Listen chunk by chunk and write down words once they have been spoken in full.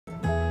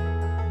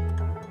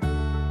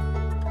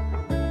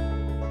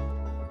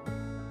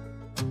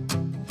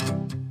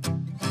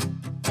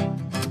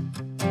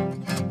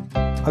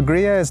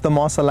Agriya is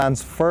Damosa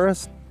land's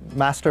first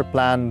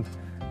master-planned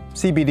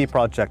CBD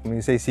project. When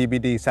you say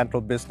CBD, Central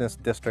Business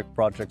District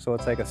project, so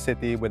it's like a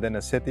city within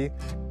a city.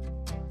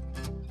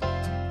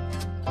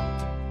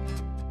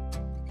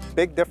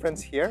 Big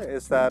difference here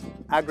is that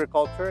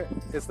agriculture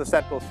is the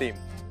central theme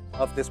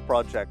of this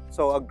project.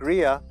 So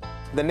Agriya,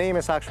 the name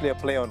is actually a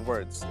play on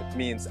words. It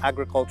means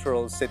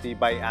agricultural city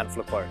by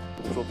Anflacor,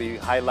 which will be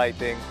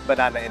highlighting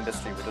banana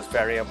industry, which is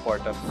very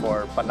important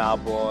for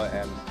Panabo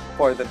and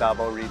for the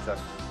Davao region.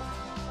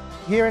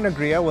 Here in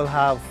Agriya, we'll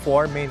have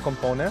four main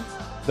components.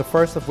 The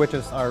first of which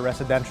is our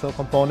residential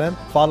component,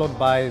 followed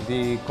by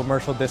the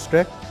commercial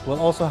district.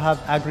 We'll also have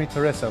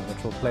agritourism,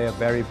 which will play a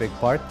very big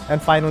part.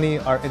 And finally,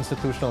 our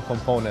institutional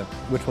component,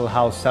 which will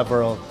house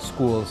several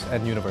schools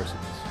and universities.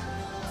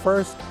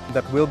 First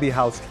that will be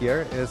housed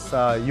here is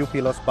UP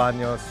Los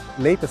Baños'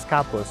 latest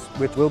campus,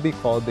 which will be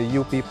called the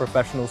UP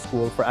Professional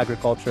School for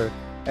Agriculture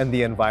and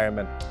the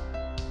Environment.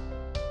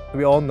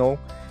 We all know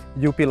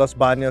UP Los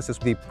Baños is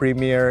the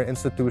premier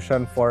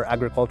institution for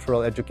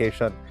agricultural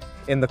education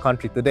in the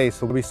country today.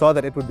 So we saw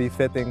that it would be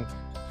fitting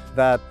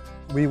that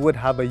we would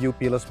have a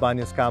UP Los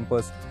Baños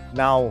campus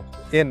now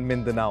in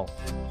Mindanao.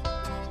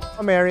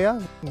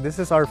 Area, this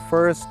is our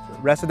first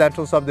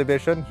residential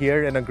subdivision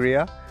here in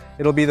Agriya.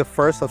 It'll be the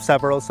first of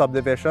several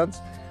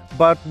subdivisions.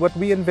 But what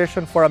we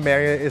envision for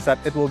Agriya is that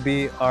it will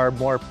be our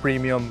more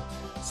premium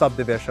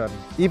subdivision.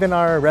 Even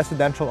our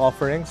residential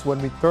offerings,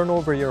 when we turn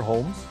over your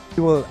homes,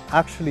 we will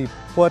actually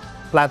put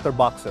planter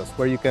boxes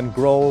where you can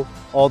grow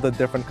all the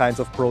different kinds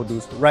of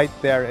produce right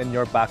there in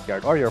your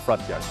backyard or your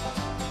front yard.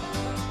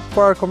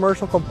 For our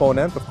commercial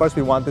component, of course,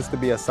 we want this to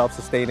be a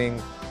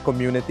self-sustaining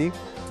community.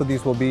 So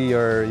these will be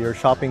your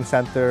shopping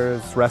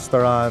centers,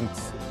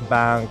 restaurants,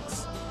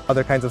 banks,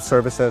 other kinds of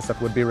services that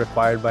would be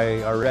required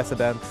by our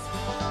residents.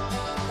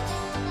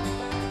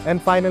 And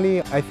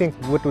finally, I think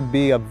what would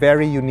be a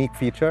very unique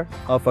feature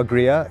of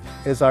Agriya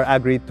is our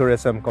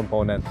agritourism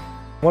component.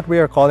 What we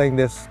are calling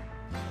this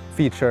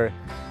feature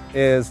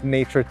is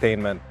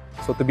Naturetainment.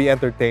 So to be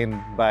entertained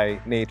by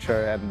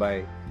nature and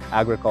by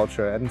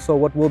agriculture. And so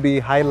what we'll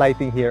be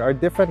highlighting here are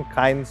different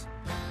kinds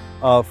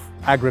of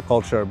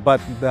agriculture,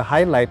 but the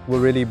highlight will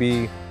really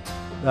be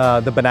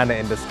the banana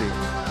industry.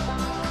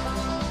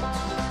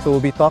 So we'll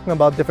be talking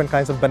about different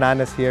kinds of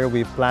bananas here.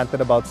 We've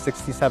planted about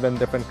 67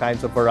 different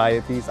kinds of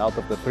varieties out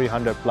of the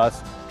 300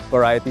 plus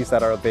varieties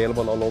that are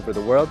available all over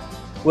the world.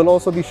 We'll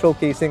also be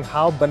showcasing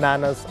how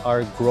bananas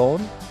are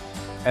grown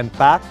and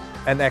packed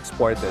and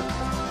exported.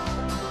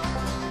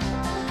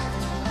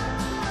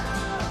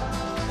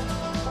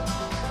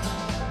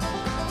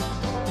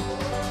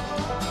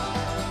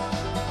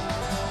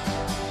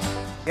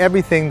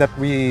 Everything that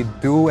we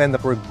do and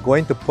that we're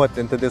going to put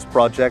into this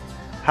project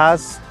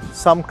has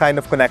some kind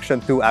of connection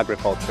to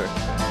agriculture.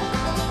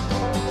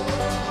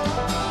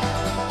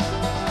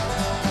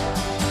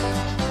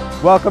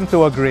 Welcome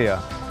to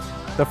Agriya,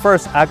 the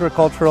first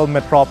agricultural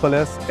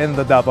metropolis in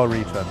the Davao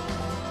region,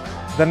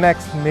 the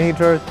next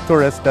major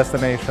tourist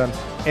destination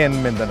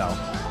in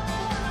Mindanao.